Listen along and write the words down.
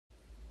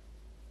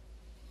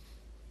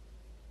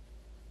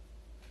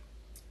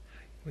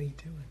What are you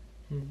doing?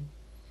 Mm-hmm.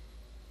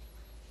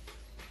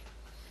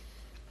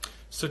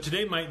 So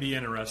today might be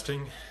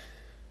interesting.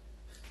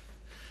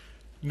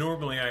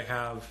 Normally I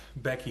have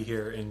Becky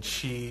here, and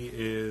she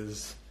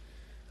is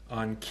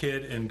on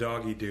kid and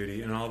doggy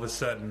duty, and all of a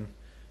sudden,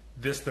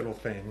 this little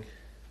thing,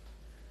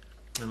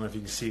 I don't know if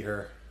you can see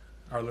her,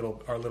 our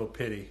little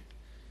pitty,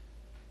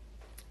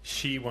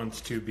 she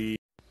wants to be.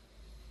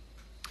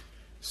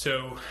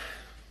 So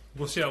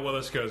we'll see how well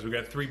this goes. We've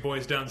got 3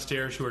 boys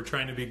downstairs who are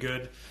trying to be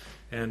good,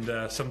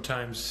 and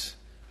sometimes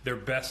their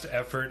best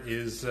effort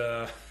is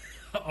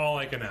all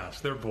I can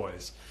ask. They're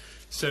boys.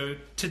 So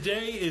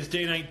today is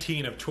day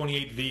 19 of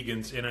 28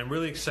 Vegans, and I'm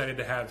really excited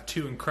to have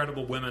 2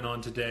 incredible women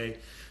on today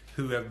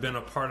who have been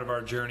a part of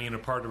our journey and a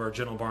part of our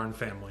Gentle Barn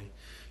family.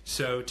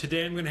 So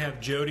today I'm going to have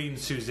Jody and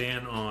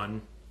Susanne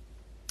on.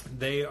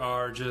 They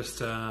are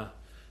just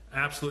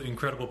absolutely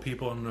incredible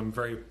people, and I'm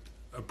very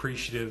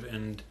appreciative,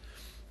 and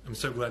I'm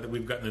so glad that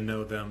we've gotten to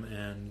know them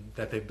and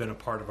that they've been a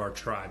part of our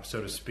tribe,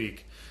 so to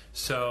speak.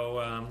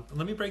 So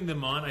let me bring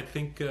them on. I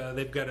think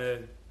they've got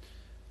a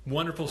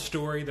wonderful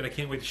story that I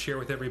can't wait to share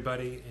with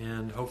everybody,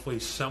 and hopefully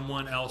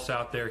someone else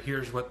out there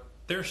hears what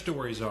their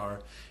stories are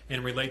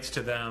and relates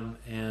to them,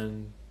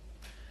 and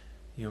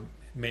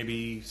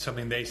maybe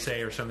something they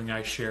say or something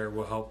I share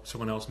will help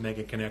someone else make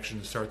a connection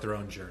and start their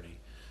own journey.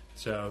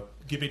 So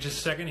give me just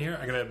a second here.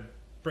 I gotta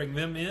bring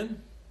them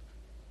in.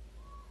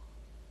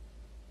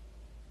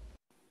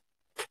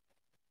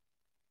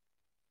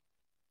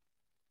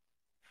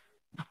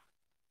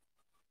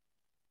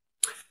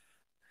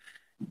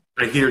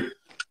 I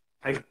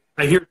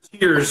hear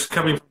tears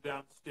coming from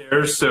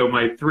downstairs, so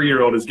my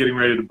 3-year-old is getting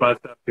ready to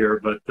bust up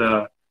here,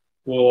 but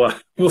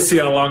we'll see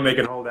how long they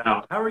can hold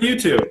out. How are you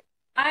 2?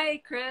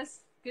 Hi, Chris.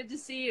 Good to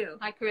see you.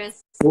 Hi,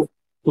 Chris.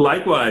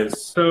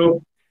 Likewise.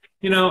 So,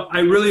 I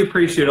really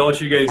appreciate all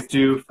that you guys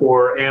do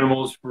for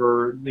animals,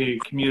 for the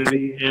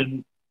community,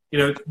 and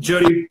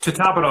Jody, to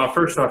top it off,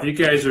 first off, you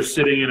guys are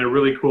sitting in a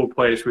really cool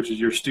place, which is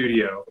your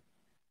studio.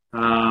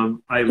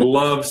 I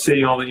love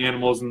seeing all the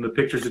animals and the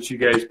pictures that you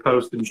guys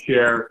post and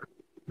share.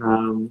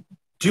 Do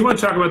you want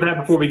to talk about that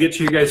before we get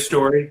to your guys'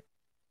 story?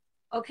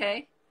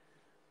 Okay.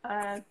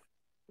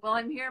 Well,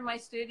 I'm here in my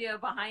studio.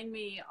 Behind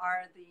me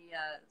are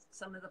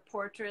some of the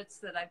portraits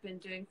that I've been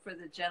doing for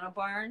the Gentle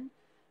Barn,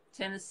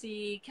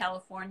 Tennessee,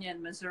 California,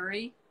 and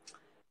Missouri.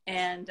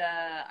 And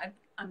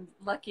I'm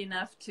lucky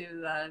enough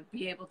to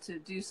be able to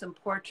do some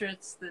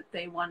portraits that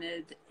they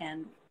wanted,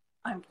 and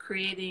I'm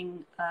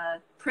creating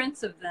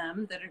prints of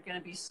them that are going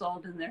to be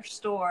sold in their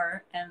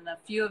store, and a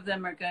few of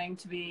them are going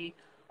to be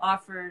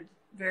offered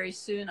very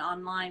soon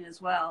online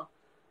as well.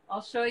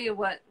 I'll show you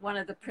what one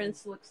of the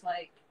prints looks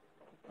like.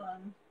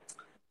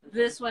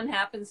 This one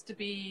happens to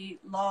be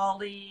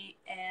Lolly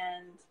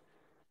and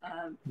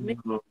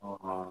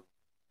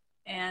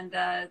and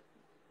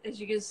as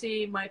you can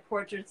see, my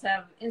portraits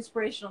have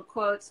inspirational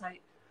quotes.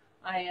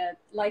 I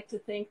like to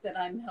think that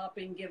I'm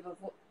helping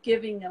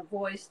giving a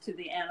voice to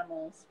the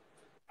animals,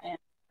 and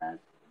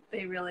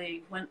they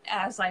really,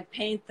 as I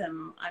paint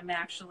them, I'm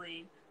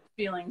actually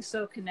feeling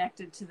so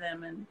connected to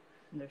them, and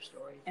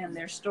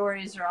their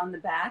stories are on the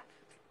back,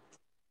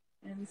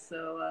 and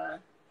so.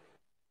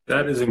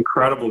 That is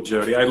incredible,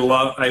 Jody. I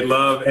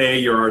love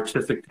your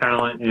artistic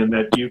talent, and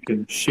that you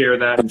can share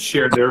that and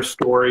share their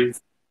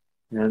stories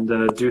and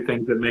do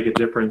things that make a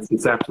difference.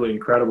 It's absolutely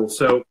incredible.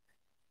 So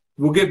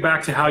we'll get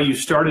back to how you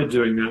started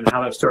doing that and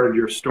how that started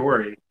your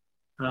story.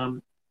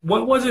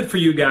 What was it for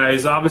you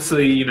guys?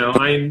 Obviously,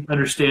 I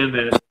understand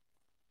that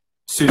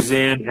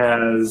Susanne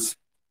has,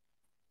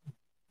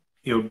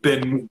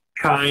 been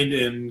kind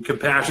and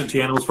compassionate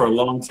to animals for a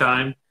long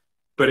time,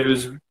 but it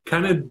was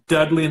kind of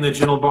Dudley and the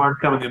Gentle Barn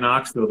coming to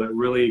Knoxville that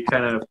really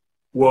kind of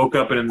woke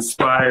up and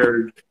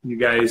inspired you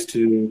guys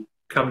to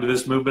come to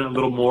this movement a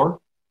little more.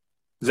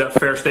 Is that a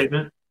fair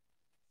statement?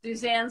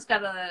 Suzanne's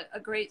got a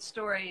great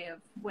story of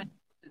when she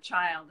was a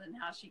child and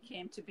how she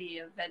came to be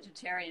a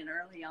vegetarian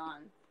early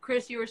on.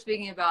 Chris, you were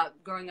speaking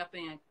about growing up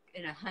in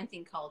a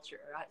hunting culture.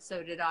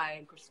 So did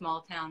I. A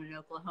small town in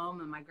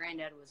Oklahoma. My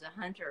granddad was a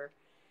hunter.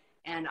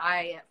 And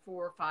I, at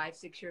 4, 5,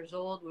 6 years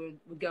old,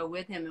 would go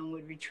with him and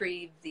would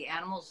retrieve the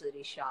animals that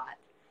he shot.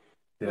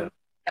 Yeah.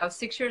 I was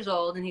 6 years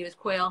old, and he was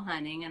quail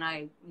hunting, and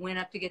I went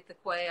up to get the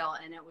quail,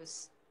 and it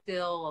was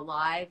still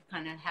alive,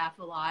 kind of half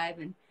alive.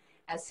 And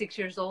at 6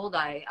 years old,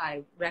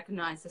 I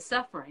recognized the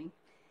suffering.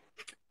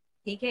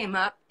 He came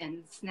up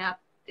and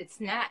snapped its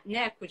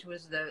neck, which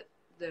was the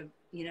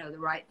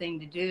right thing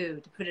to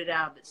do, to put it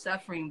out of its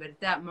suffering. But at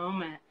that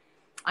moment,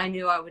 I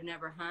knew I would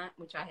never hunt,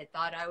 which I had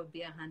thought I would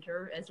be a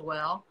hunter as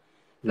well.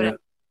 But I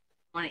didn't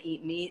want to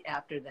eat meat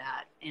after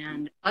that.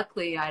 And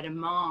luckily, I had a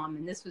mom,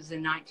 and this was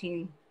in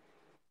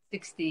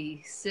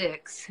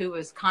 1966, who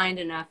was kind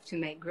enough to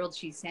make grilled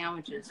cheese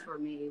sandwiches for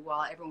me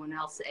while everyone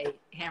else ate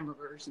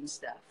hamburgers and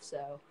stuff.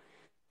 So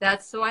I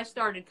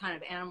started kind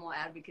of animal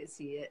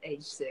advocacy at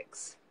age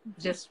 6,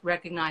 just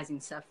recognizing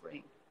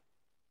suffering.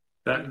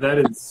 That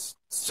is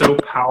so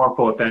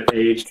powerful at that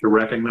age to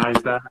recognize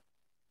that,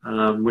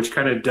 which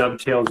kind of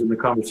dovetails in the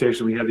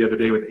conversation we had the other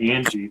day with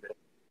Angie. That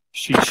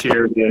she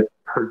shared that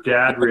her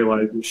dad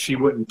realized that she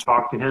wouldn't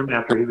talk to him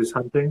after he was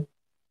hunting,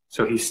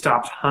 so he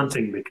stopped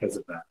hunting because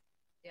of that.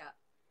 Yeah.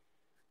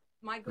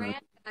 My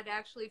granddad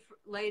actually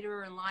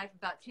later in life,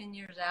 about 10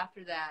 years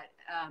after that,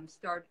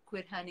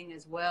 quit hunting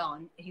as well.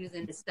 And he was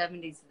in his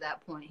 70s at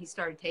that point. He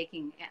started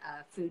taking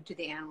food to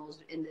the animals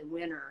in the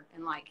winter.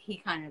 And like he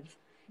kind of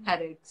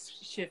had a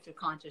shift of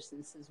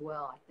consciousness as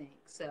well, I think.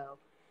 So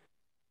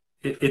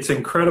It's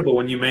incredible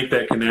when you make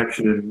that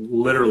connection and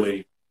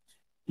literally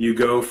you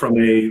go from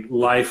a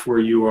life where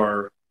you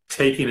are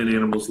taking an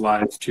animal's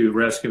lives to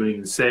rescuing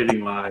and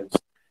saving lives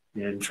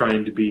and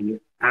trying to be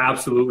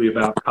absolutely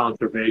about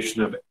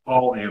conservation of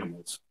all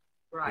animals.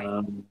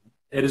 right.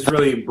 It has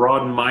really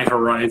broadened my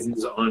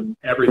horizons on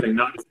everything,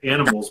 not just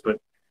animals,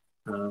 but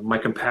my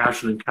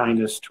compassion and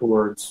kindness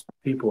towards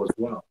people as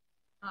well.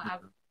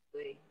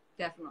 Absolutely.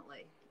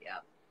 Definitely. Yeah.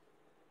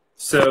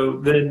 So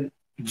then,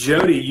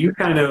 Jody, you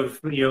kind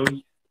of, you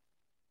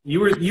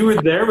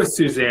were there with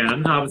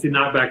Susanne, obviously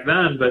not back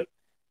then, but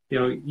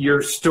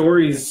your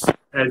stories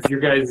as your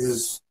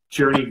guys'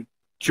 journey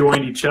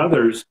joined each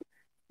other's,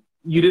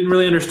 you didn't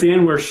really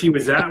understand where she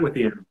was at with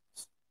the animals.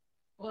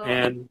 Well,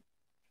 And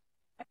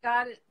I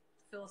got it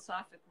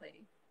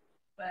philosophically,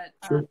 but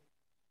sure.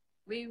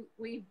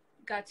 we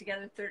got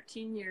together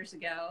 13 years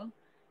ago,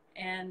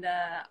 and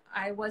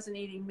I wasn't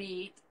eating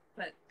meat,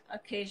 but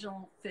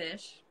occasional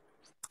fish.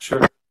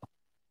 Sure.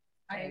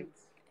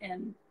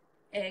 And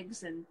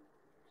eggs and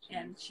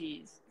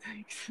cheese.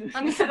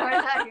 I'm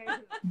sorry.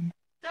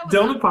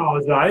 Don't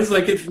apologize.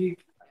 Like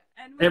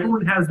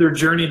everyone has their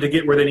journey to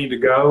get where they need to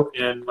go,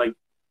 and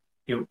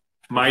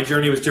my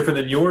journey was different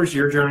than yours.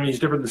 Your journey is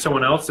different than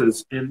someone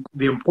else's. And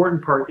the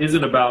important part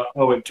isn't about,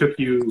 oh, it took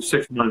you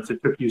 6 months,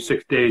 it took you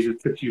 6 days, it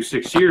took you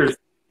 6 years.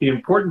 The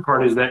important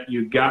part is that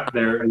you got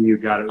there and you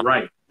got it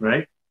right,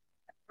 right?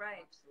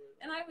 Right.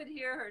 And I would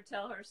hear her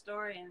tell her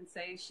story and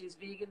say she's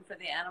vegan for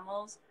the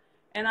animals.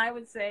 And I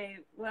would say,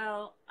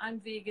 well, I'm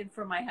vegan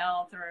for my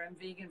health, or I'm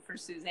vegan for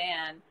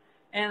Susanne.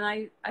 And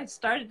I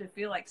started to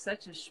feel like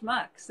such a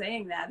schmuck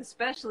saying that,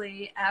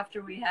 especially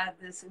after we had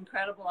this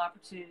incredible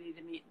opportunity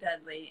to meet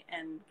Dudley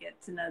and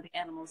get to know the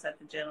animals at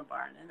the Gentle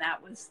Barn. And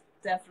that was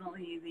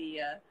definitely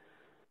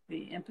the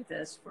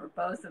impetus for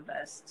both of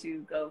us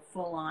to go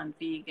full on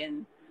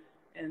vegan.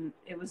 And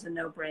it was a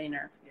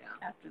no-brainer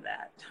after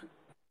that.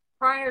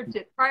 Prior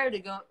to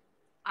go,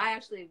 I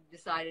actually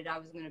decided I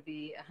was going to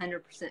be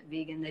 100%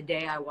 vegan the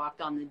day I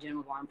walked on the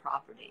Gentle Barn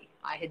property.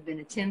 I had been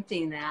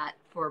attempting that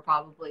for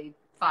probably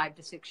 5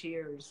 to 6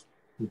 years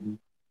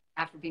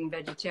after being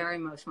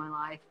vegetarian most of my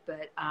life.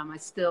 But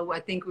I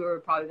think we were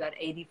probably about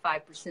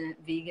 85%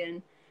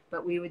 vegan,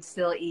 but we would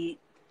still eat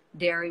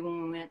dairy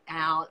when we went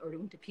out or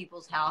went to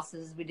people's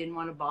houses. We didn't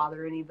want to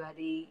bother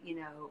anybody,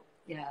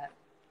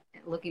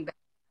 looking back,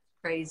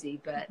 crazy.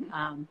 But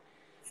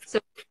so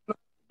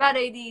about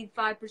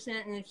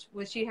 85%. And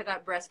when she had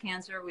got breast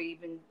cancer, we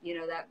even,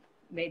 that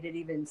made it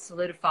even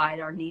solidified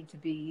our need to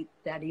be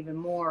that even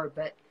more.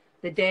 But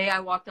the day I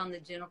walked on the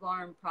Gentle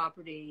Barn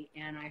property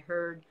and I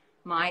heard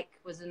Mike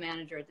was the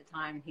manager at the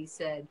time, and he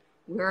said,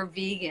 "We're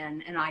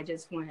vegan." And I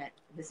just went,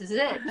 this is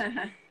it.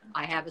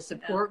 I have a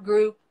support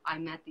group. I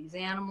met these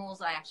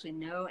animals. I actually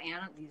know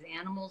these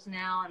animals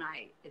now, and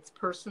it's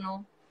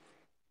personal.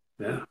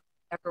 Yeah.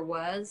 Ever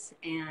was.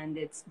 And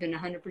it's been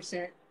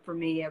 100% for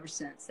me ever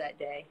since that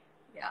day.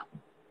 Yeah.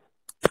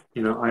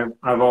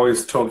 I've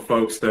always told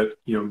folks that,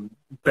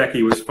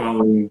 Becky was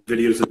following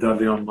videos of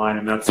Dudley online,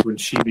 and that's when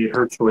she made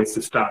her choice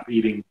to stop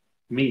eating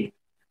meat.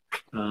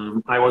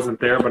 I wasn't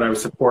there, but I was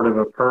supportive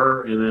of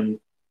her. And then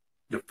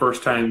the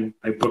first time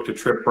I booked a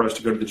trip for us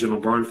to go to the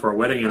Gentle Barn for our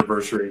wedding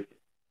anniversary,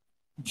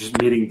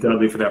 just meeting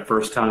Dudley for that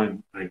first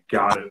time, I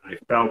got it. I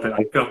felt it.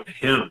 I felt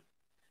him.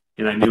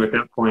 And I knew at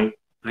that point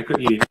I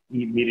couldn't eat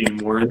meat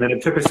anymore. And then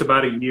it took us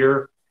about a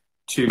year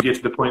to get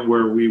to the point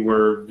where we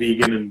were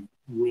vegan and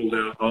ruled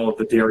out all of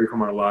the dairy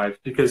from our lives,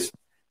 because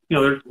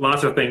there's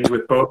lots of things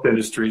with both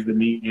industries, the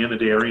meat and the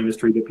dairy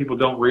industry, that people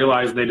don't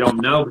realize, they don't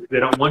know, because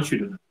they don't want you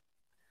to know.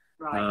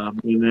 Right.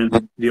 And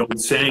then the old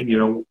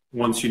saying,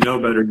 once you know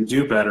better, you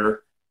do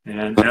better.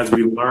 And as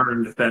we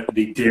learned that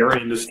the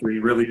dairy industry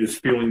really is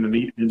fueling the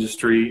meat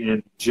industry,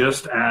 and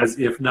just as,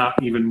 if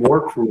not even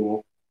more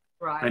cruel,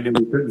 right. I knew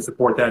we couldn't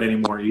support that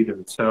anymore either.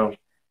 So,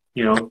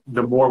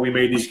 the more we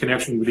made these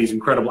connections with these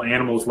incredible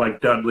animals like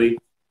Dudley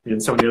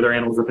and some of the other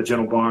animals at the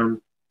Gentle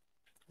Barn,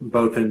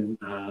 both in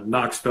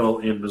Knoxville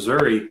and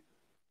Missouri,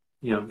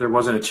 there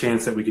wasn't a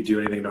chance that we could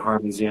do anything to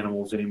harm these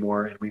animals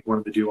anymore. And we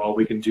wanted to do all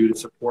we can do to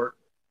support,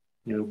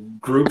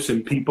 groups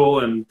and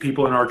people in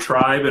our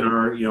tribe and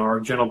our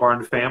Gentle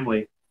Barn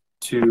family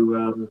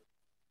to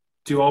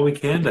do all we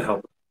can to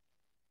help.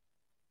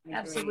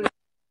 Absolutely.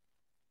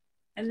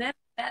 And then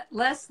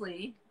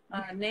Leslie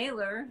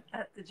Naylor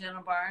at the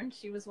Gentle Barn,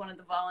 she was one of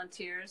the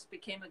volunteers,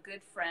 became a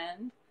good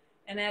friend.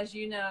 And as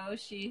you know,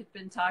 she had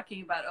been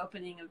talking about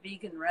opening a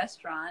vegan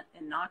restaurant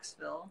in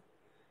Knoxville.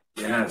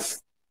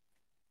 Yes.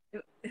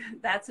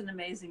 That's an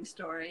amazing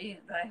story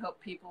that I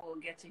hope people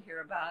will get to hear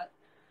about.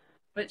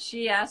 but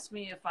she asked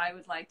me if I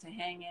would like to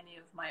hang any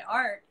of my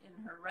art in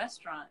her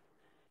restaurant.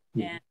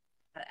 And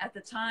at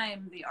the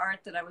time, the art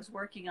that I was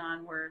working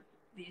on were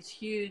these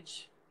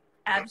huge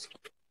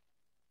abstract.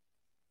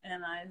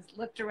 And I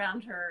looked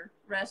around her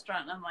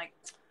restaurant and I'm like,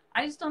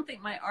 I just don't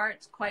think my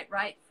art's quite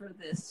right for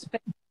this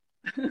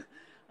space.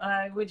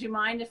 Would you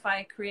mind if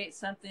I create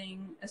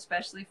something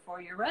especially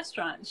for your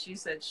restaurant? And she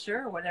said,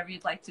 sure, whatever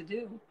you'd like to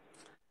do.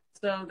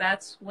 So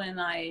that's when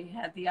I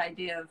had the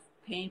idea of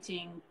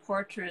painting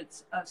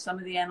portraits of some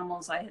of the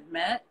animals I had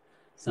met,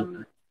 some of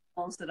the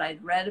animals that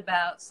I'd read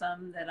about,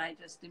 some that I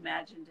just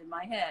imagined in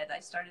my head. I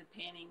started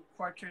painting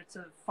portraits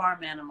of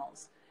farm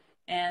animals.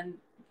 And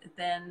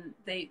then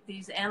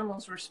these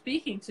animals were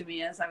speaking to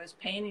me as I was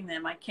painting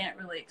them. I can't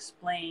really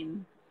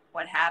explain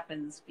what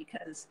happens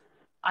because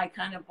I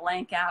kind of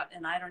blank out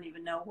and I don't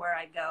even know where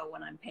I go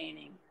when I'm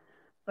painting.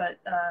 But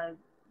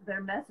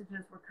their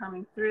messages were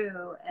coming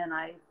through, and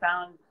I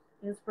found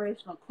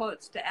inspirational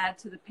quotes to add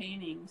to the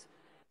paintings.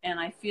 And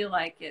I feel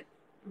like it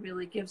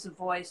really gives a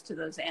voice to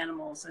those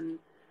animals. And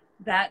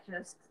that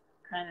just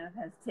kind of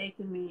has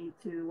taken me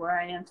to where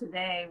I am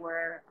today,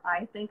 where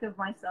I think of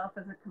myself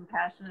as a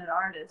compassionate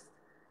artist.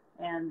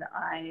 And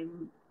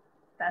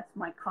that's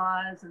my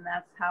cause, and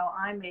that's how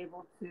I'm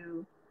able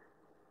to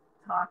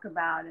talk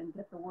about and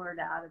get the word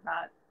out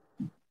about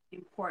the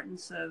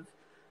importance of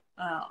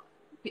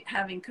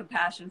having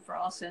compassion for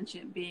all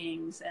sentient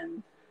beings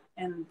and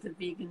the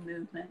vegan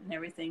movement and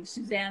everything.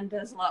 Susanne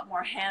does a lot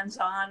more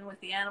hands-on with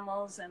the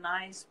animals, and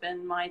I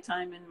spend my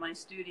time in my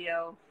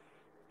studio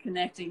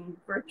connecting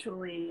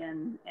virtually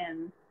and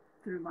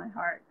through my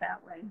heart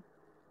that way.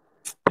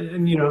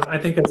 And, you know, I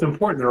think that's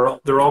important.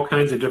 There are all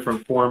kinds of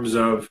different forms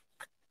of,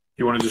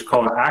 you want to just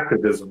call it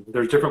activism.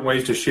 There's different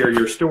ways to share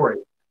your story,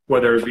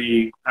 whether it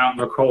be out in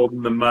the cold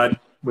in the mud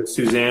with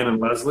Susanne and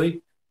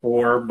Leslie,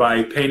 or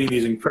by painting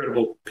these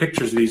incredible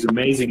pictures of these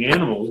amazing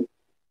animals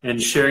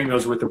and sharing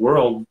those with the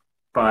world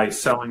by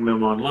selling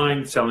them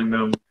online, selling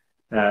them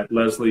at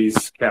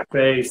Leslie's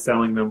Cafe,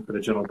 selling them for the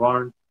Gentle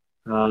Barn.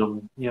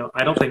 You know,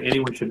 I don't think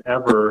anyone should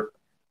ever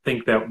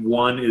think that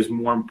one is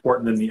more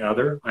important than the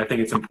other. I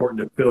think it's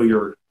important to feel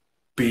your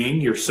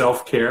being, your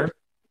self-care,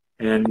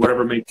 and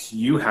whatever makes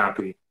you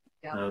happy.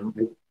 Yeah.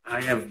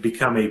 I have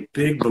become a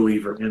big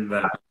believer in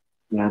that.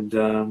 And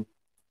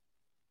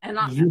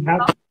you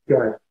have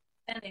to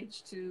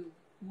manage to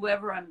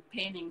whoever I'm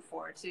painting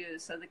for too.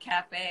 So the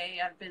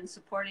cafe, I've been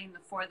supporting the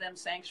For Them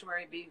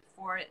Sanctuary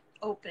before it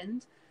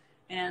opened,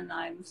 and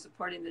I'm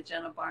supporting the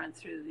Gentle Barn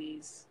through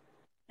these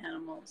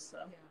animals. So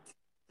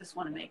just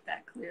want to make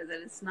that clear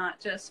that it's not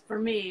just for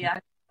me.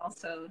 I'm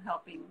also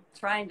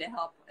trying to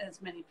help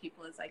as many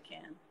people as I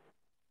can.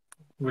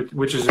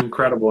 Which is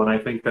incredible, and I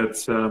think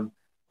that's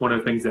one of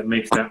the things that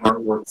makes that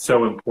artwork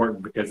so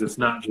important, because it's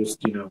not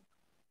just, you know,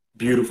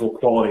 beautiful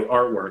quality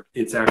artwork.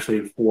 It's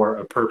actually for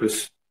a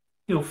purpose,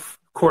 you know, of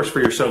course,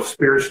 for yourself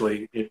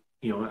spiritually. It,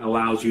 you know,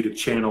 allows you to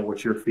channel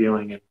what you're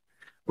feeling and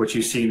what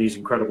you see in these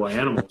incredible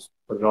animals,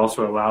 but it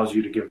also allows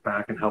you to give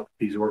back and help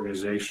these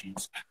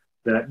organizations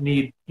that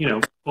need, you know,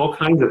 all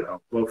kinds of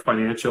help, both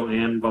financial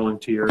and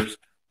volunteers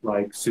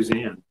like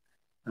Susanne.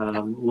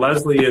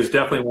 Leslie is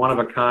definitely one of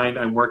a kind.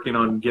 I'm working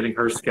on getting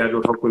her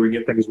scheduled. Hopefully we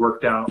get things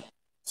worked out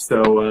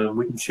so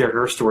we can share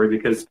her story,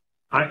 because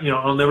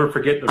I'll never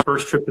forget the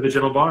first trip to the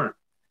Gentle Barn.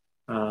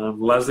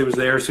 Leslie was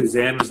there,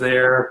 Susanne was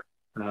there,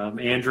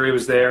 Andrea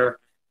was there,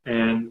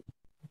 and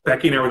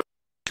Becky and I were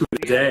there 2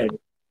 a day,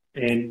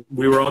 and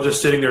we were all just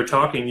sitting there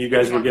talking. You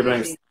guys were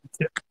giving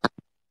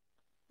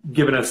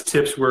us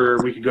tips where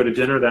we could go to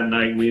dinner that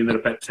night, and we ended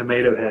up at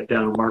Tomato Head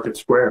down in Market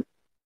Square.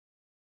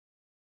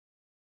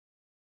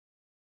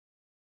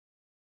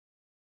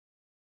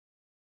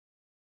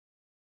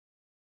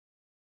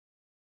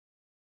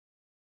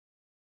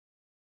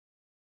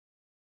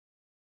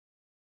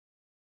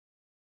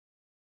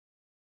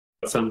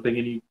 Something,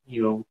 and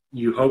you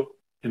hope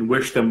and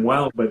wish them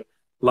well, but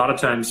a lot of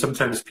times,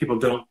 sometimes people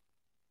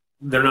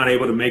they're not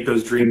able to make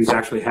those dreams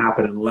actually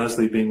happen. And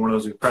Leslie, being one of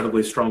those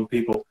incredibly strong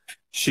people,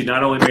 she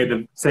not only made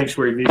the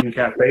Sanctuary Vegan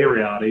Cafe a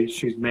reality,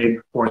 she's made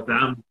For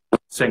Them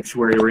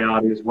Sanctuary a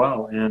reality as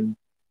well. And,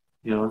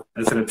 you know,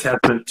 that's an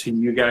testament to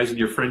you guys and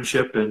your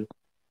friendship and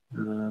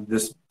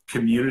this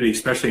community,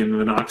 especially in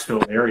the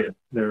Knoxville area.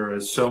 There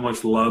is so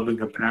much love and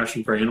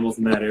compassion for animals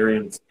in that area,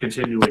 and it's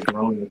continually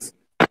growing. It's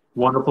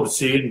wonderful to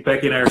see, and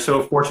Becky and I are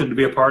so fortunate to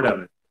be a part of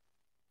it.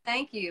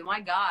 Thank you.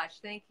 My gosh,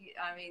 thank you.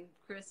 I mean,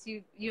 Chris,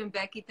 you and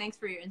Becky, thanks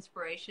for your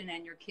inspiration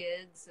and your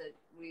kids.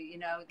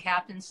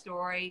 Captain's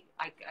story,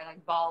 I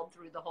bawled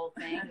through the whole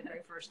thing the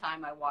very first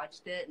time I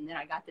watched it, and then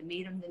I got to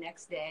meet him the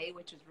next day,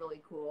 which is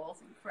really cool.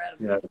 It's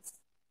incredible. Yes.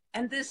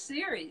 And this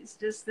series,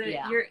 this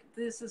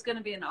is going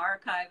to be an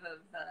archive of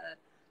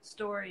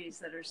stories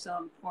that are so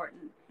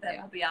important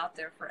that will be out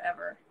there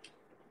forever.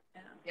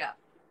 Yeah.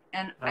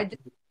 And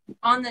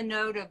on the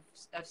note of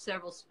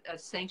several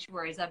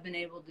sanctuaries, I've been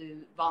able to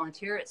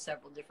volunteer at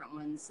several different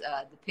ones.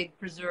 The Pig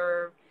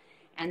Preserve,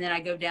 and then I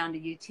go down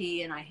to UT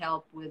and I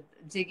help with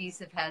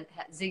Ziggy's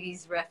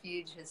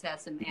Refuge has had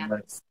some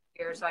animals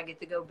here, so I get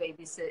to go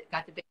babysit.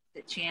 Got to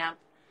babysit Champ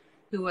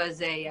who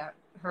was a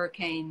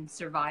hurricane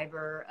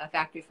survivor, a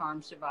factory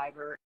farm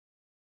survivor.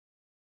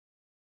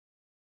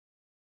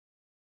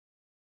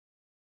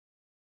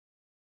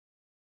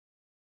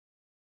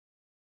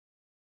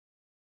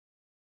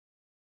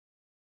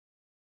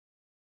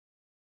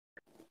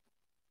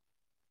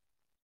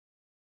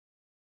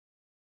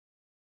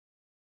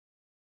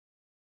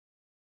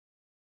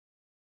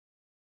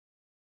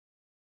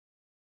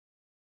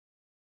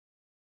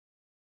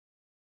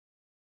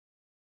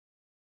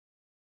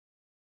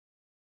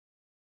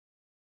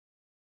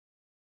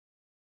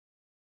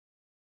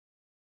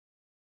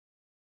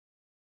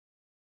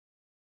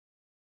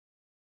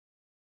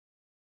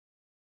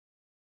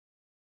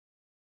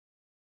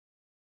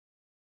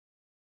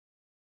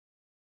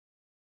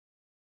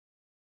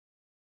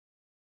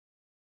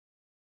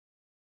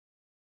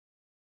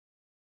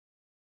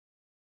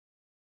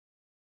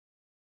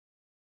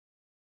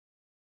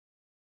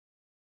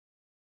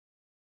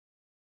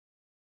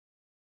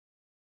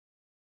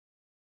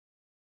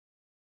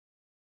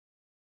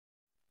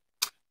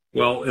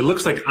 Well, it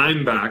looks like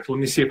I'm back. Let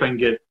me see if I can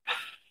get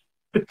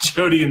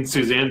Jody and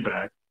Susanne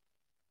back.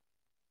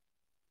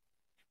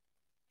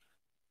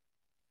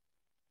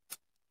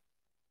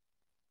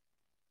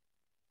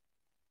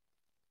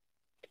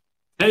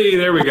 Hey,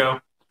 there we go.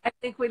 I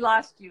think we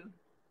lost you.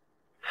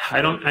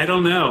 I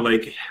don't know.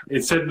 Like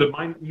it said,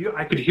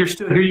 I could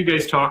still hear you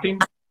guys talking,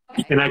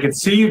 and I could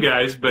see you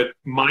guys, but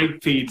my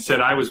feed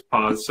said I was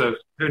paused. So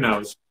who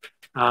knows?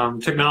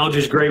 Technology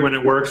is great when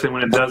it works, and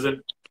when it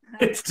doesn't,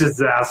 it's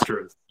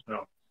disastrous.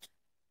 So,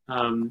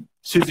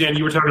 Suzanne,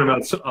 you were talking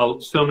about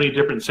so many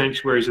different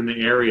sanctuaries in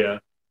the area.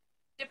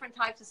 Different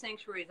types of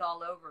sanctuaries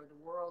all over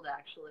the world,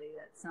 actually.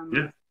 Some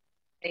Yeah. are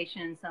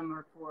stations, some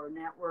are for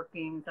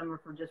networking, some are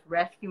for just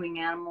rescuing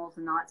animals,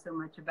 and not so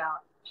much about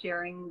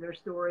sharing their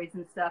stories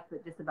and stuff,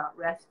 but just about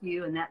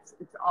rescue. And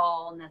it's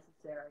all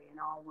necessary and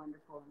all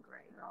wonderful and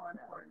great, all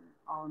important,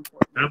 all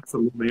important.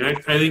 Absolutely.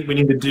 I think we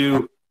need to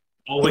do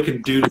all we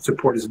can do to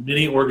support as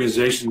many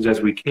organizations as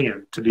we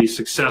can to be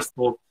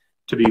successful,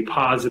 to be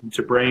positive,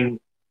 to bring,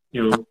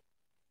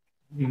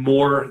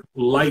 more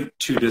light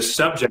to this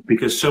subject,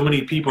 because so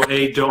many people,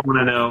 don't want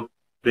to know.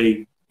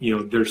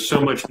 There's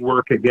so much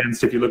work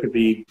against, if you look at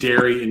the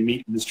dairy and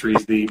meat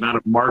industries, the amount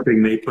of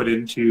marketing they put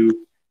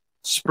into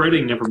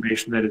spreading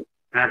information that is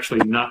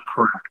actually not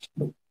correct.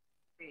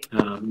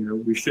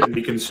 We shouldn't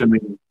be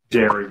consuming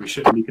dairy. We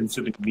shouldn't be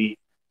consuming meat.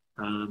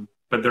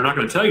 But they're not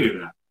going to tell you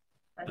that.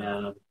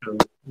 So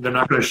they're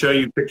not going to show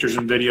you pictures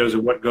and videos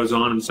of what goes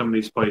on in some of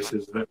these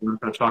places that we're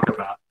not going to talk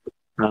about.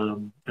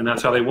 And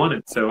that's how they want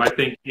it. So I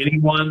think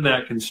anyone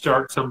that can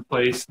start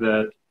someplace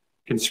that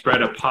can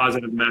spread a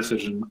positive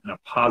message and a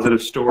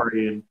positive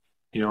story, and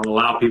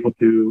allow people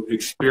to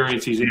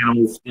experience these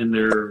animals in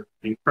their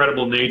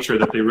incredible nature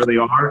that they really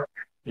are,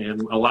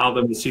 and allow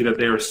them to see that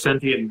they are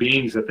sentient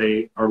beings, that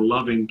they are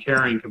loving,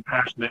 caring,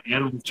 compassionate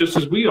animals just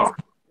as we are.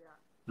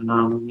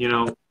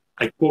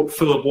 I quote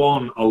Philip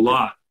Wong a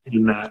lot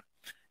in that,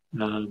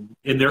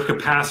 in their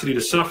capacity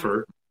to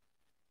suffer,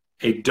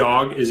 a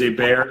dog is a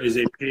bear, is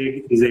a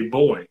pig, is a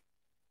boy.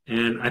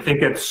 And I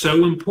think that's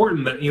so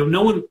important that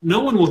no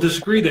one will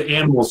disagree that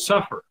animals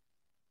suffer.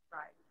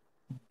 Right.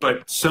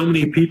 But so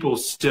many people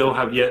still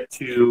have yet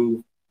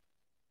to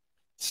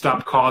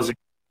stop causing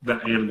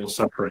that animal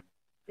suffering.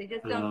 They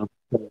just don't.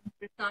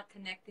 They're not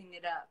connecting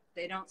it up.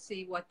 They don't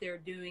see what they're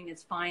doing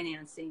is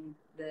financing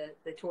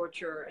the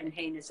torture and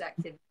heinous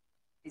activity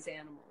of these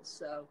animals.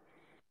 So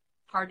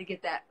hard to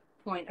get that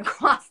point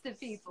across to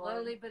people.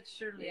 Slowly but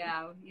surely.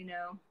 Yeah,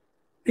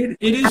 It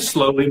is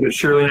slowly but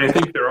surely, and I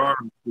think there are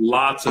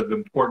lots of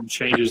important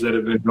changes that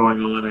have been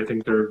going on. I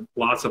think there are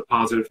lots of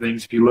positive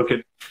things. If you look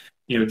at,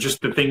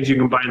 just the things you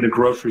can buy in the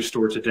grocery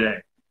store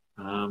today,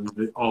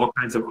 all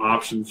kinds of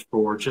options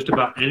for just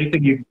about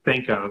anything you can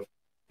think of,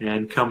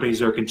 and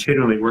companies are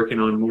continually working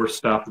on more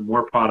stuff and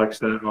more products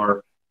that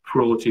are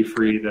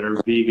cruelty-free, that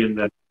are vegan,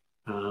 that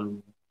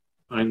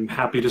I'm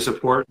happy to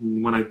support.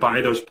 And when I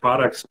buy those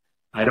products,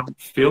 I don't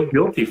feel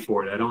guilty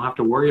for it. I don't have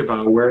to worry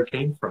about where it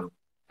came from.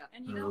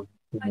 And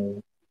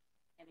anything.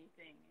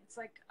 It's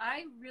like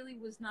I really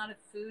was not a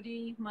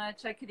foodie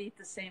much. I could eat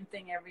the same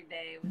thing every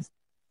day. It was,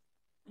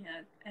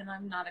 and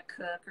I'm not a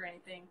cook or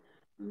anything.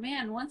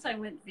 Man, once I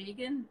went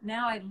vegan,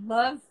 now I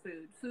love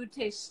food. Food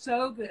tastes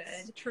so good.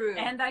 It's true.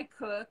 And I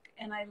cook,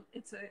 and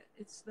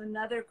it's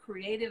another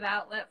creative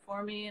outlet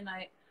for me, and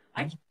I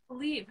can't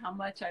believe how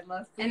much I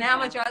love food. And how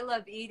much I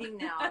love eating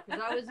now,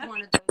 because I was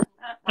one of those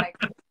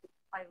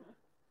I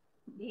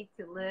eat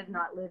to live,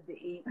 not live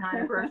to eat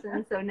kind of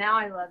person. So now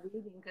I love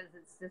eating because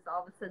it's just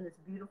all of a sudden this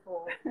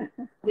beautiful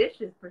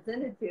dish is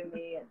presented to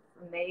me.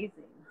 It's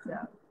amazing. So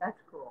that's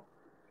cool.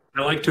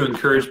 I like to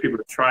encourage people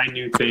to try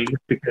new things,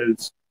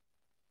 because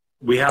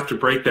we have to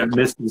break that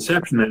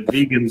misconception that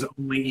vegans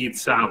only eat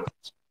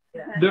salads.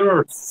 Yeah. There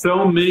are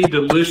so many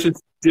delicious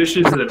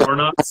dishes that are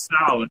not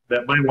salad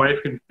that my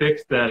wife can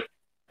fix that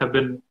have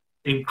been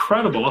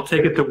incredible. I'll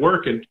take it to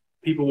work and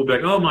people will be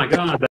like, oh my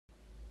God.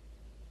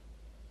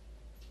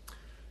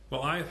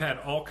 Well, I've had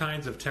all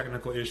kinds of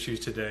technical issues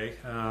today.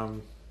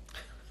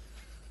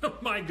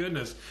 My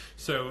goodness.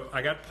 So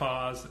I got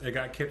paused, it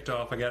got kicked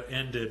off, I got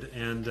ended,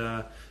 and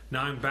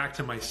now I'm back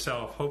to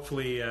myself.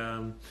 Hopefully,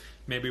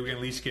 maybe we can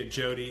at least get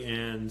Jody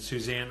and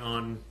Susanne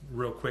on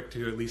real quick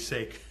to at least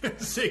say,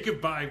 say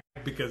goodbye,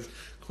 because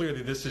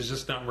clearly this is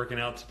just not working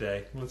out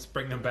today. Let's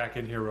bring them back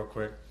in here real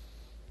quick.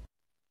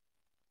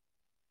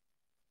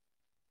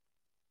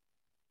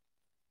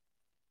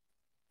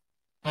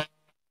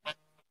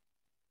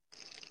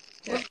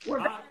 We're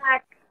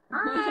back.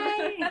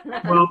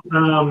 Hi.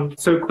 Well,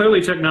 so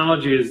clearly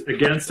technology is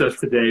against us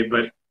today,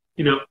 but,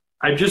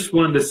 I just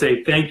wanted to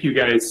say thank you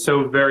guys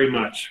so very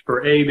much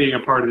for being a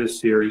part of this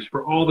series,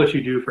 for all that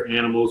you do for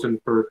animals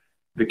and for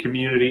the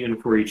community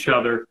and for each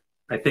other.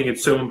 I think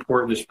it's so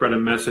important to spread a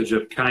message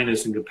of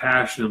kindness and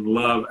compassion and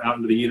love out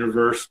into the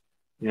universe.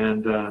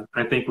 And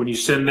I think when you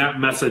send that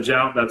message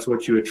out, that's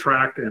what you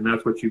attract and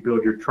that's what you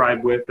build your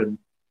tribe with. And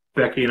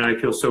Becky and I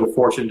feel so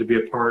fortunate to be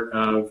a part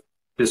of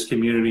this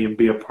community and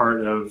be a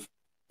part of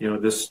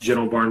this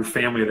Gentle Barn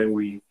family that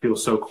we feel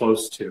so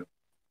close to.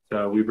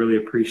 So we really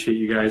appreciate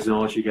you guys and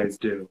all that you guys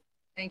do.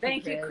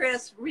 Thank you,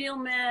 Chris. Real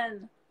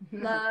men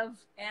love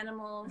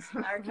animals,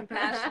 are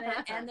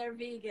compassionate, and they're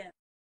vegan.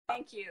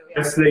 Thank you.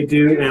 Yes, they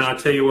do. And I'll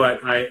tell you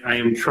what, I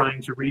am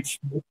trying to reach.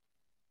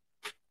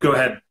 Go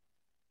ahead.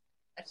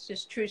 That's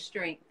just true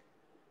strength.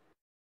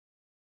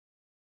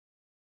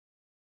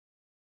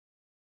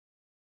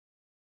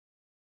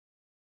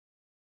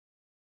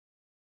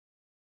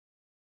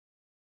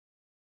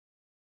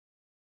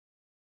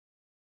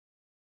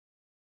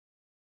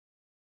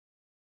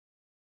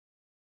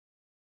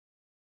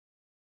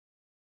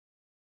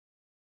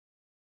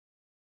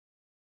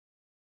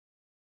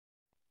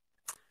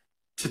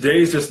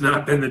 Today's just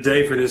not been the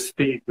day for this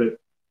feed, but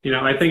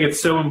I think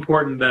it's so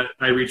important that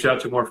I reach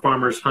out to more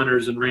farmers,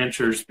 hunters, and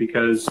ranchers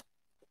because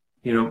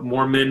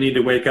more men need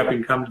to wake up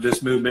and come to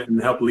this movement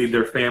and help lead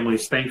their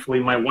families. Thankfully,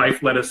 my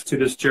wife led us to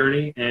this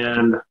journey,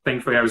 and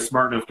thankfully, I was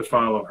smart enough to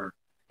follow her.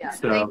 Yeah,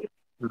 so,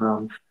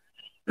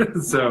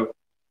 so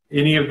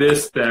any of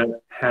this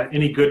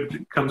any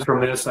good comes from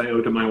this, I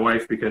owe to my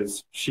wife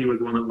because she was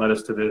the one that led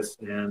us to this,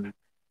 and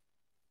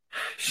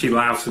she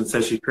laughs and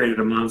says she created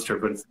a monster,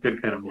 but it's a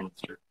good kind of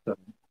monster. So.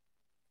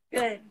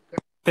 Good.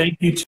 Thank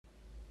you.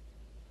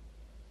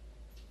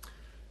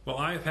 Well,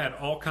 I've had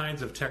all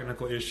kinds of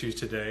technical issues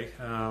today.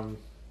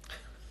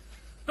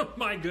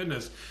 My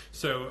goodness.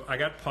 So I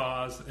got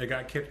paused, it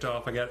got kicked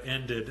off, I got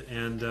ended,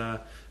 and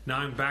now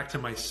I'm back to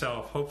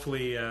myself.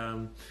 Hopefully,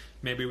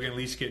 maybe we can at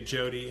least get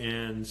Jody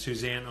and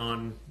Susanne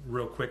on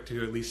real quick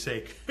to at least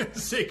say,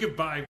 say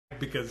goodbye,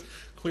 because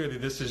clearly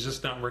this is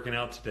just not working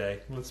out today.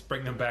 Let's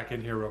bring them back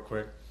in here real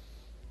quick.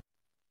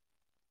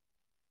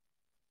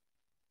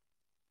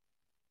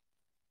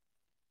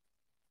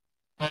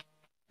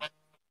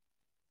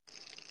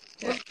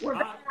 We're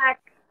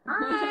back.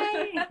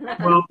 Hi.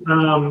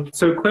 Well,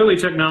 so clearly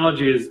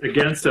technology is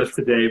against us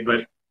today,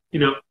 but,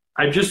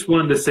 I just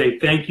wanted to say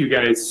thank you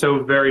guys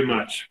so very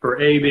much for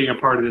being a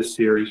part of this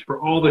series,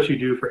 for all that you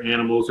do for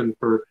animals and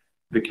for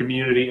the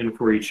community and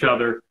for each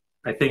other.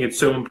 I think it's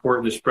so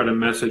important to spread a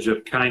message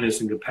of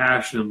kindness and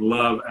compassion and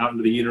love out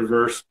into the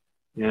universe.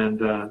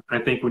 And I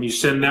think when you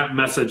send that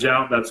message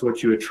out, that's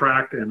what you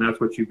attract and that's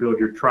what you build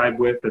your tribe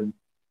with. And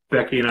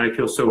Becky and I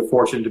feel so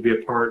fortunate to be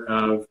a part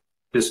of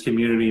this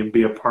community and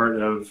be a part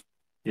of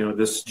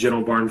this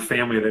Gentle Barn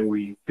family that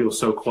we feel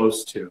so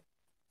close to.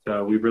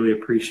 So we really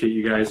appreciate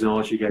you guys and all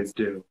that you guys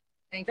do.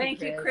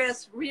 Thank you,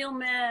 Chris. Real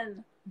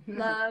men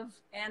love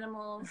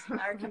animals,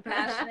 are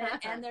compassionate,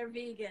 and they're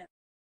vegan.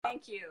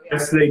 Thank you.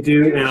 Yes, they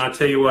do. And I'll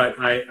tell you what,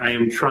 I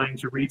am trying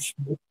to reach.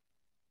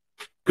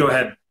 Go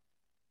ahead.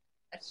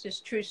 That's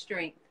just true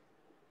strength.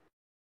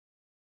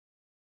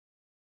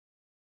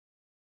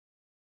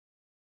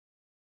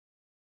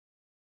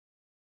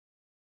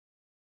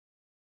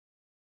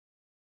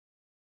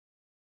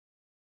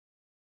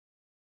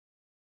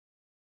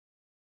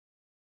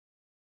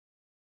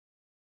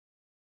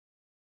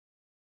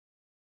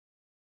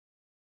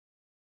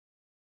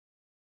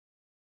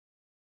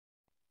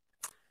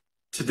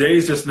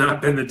 Today's just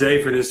not been the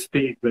day for this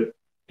feed, but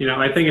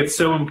I think it's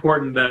so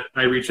important that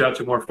I reach out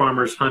to more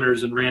farmers,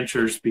 hunters, and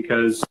ranchers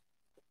because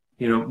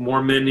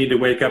more men need to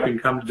wake up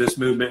and come to this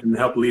movement and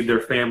help lead their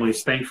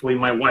families. Thankfully,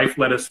 my wife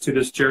led us to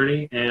this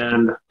journey,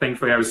 and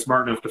thankfully, I was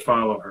smart enough to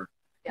follow her.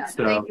 Yeah,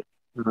 so,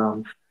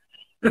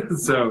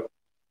 so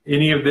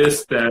any of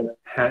this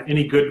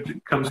any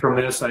good comes from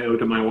this, I owe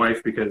to my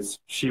wife because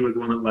she was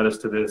the one that led us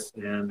to this,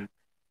 and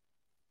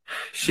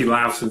she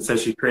laughs and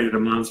says she created a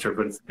monster,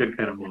 but it's a good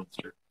kind of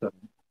monster. So.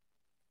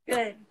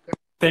 Good.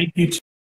 Thank you.